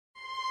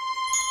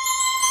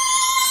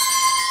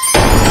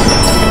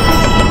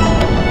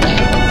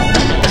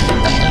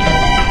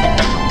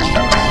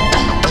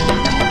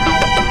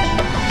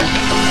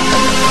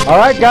All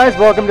right, guys,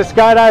 welcome to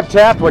Skydive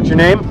Taft. What's your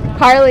name?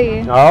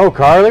 Karlee. Oh,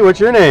 Karlee, what's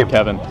your name?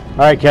 Kevin. All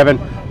right, Kevin,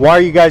 why are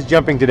you guys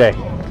jumping today?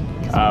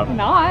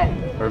 Not.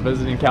 We're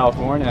visiting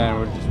California and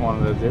we just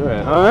wanted to do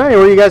it. All right,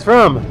 where are you guys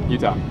from?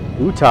 Utah.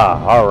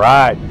 Utah, all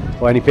right.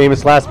 Well, any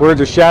famous last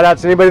words or shout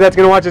outs to anybody that's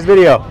going to watch this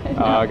video?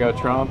 Go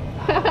Trump.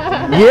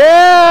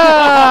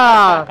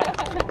 Yeah!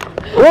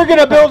 We're going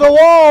to build a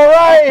wall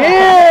right here!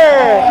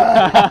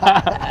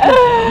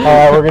 All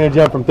right, we're going to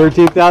jump from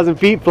 13,000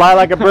 feet, fly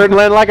like a bird and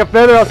land like a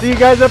feather. I'll see you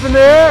guys up in the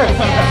air.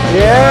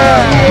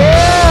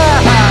 Yeah!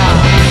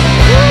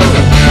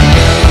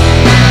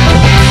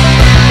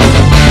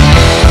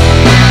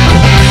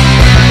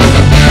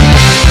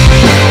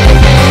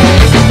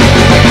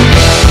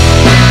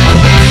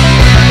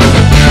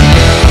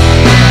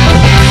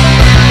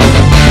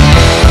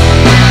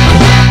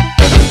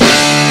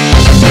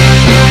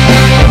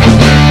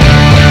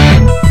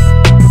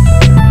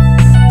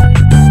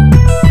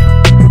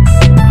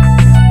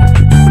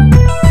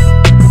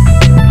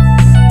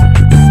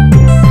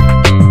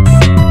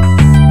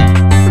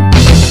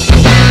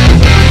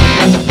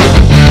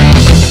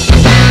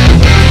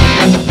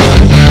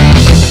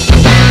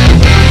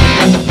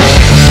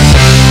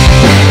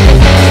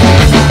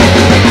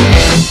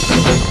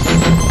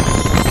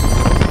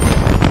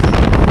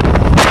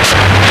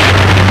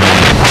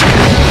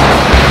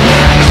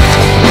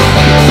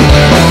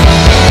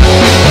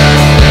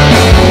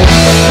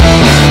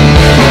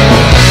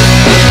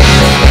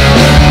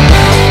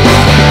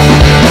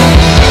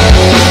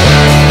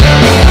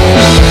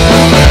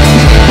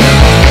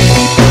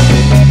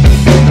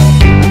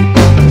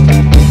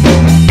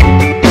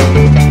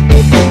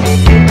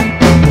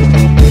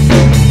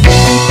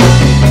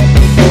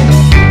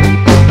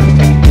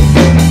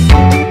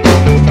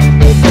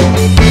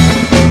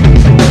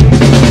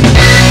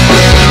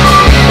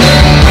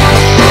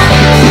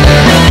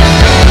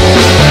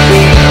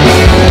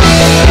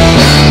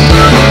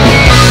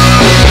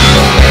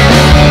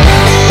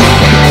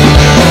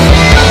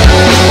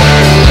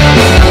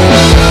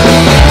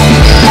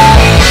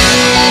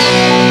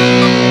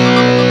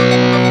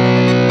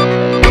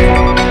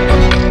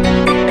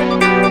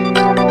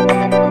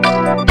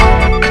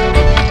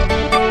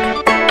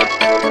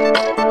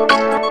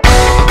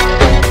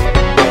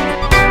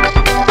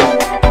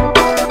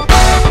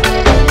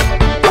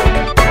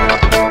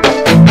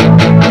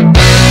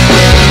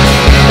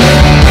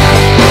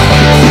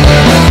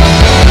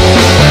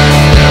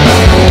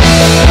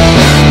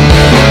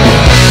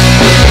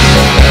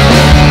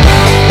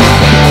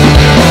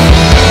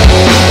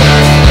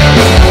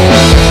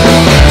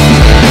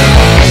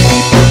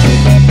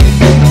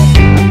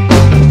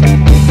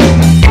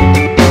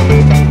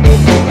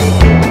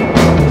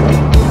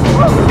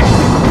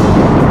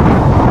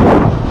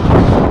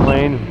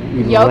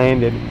 Yep.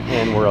 Landed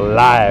and we're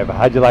alive.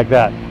 How'd you like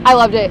that? I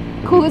loved it.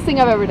 Coolest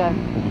thing I've ever done.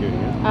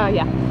 Yeah.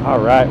 Yeah. All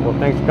right. Well,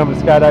 thanks for coming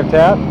to Skydive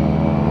Taft.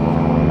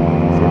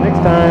 See you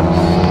next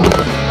time.